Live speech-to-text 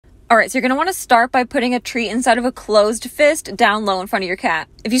Alright, so you're going to want to start by putting a treat inside of a closed fist down low in front of your cat.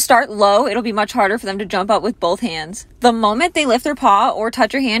 If you start low, it'll be much harder for them to jump up with both hands. The moment they lift their paw or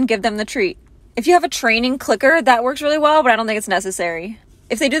touch your hand, give them the treat. If you have a training clicker, that works really well, but I don't think it's necessary.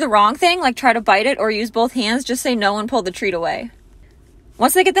 If they do the wrong thing, like try to bite it or use both hands, just say no and pull the treat away.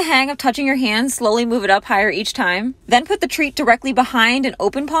 Once they get the hang of touching your hand, slowly move it up higher each time. Then put the treat directly behind an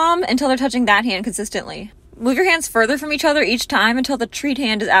open palm until they're touching that hand consistently. Move your hands further from each other each time until the treat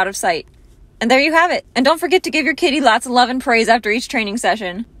hand is out of sight. And there you have it. And don't forget to give your kitty lots of love and praise after each training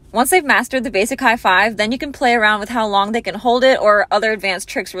session. Once they've mastered the basic high five, then you can play around with how long they can hold it or other advanced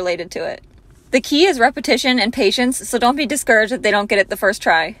tricks related to it. The key is repetition and patience, so don't be discouraged if they don't get it the first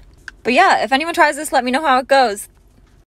try. But yeah, if anyone tries this, let me know how it goes.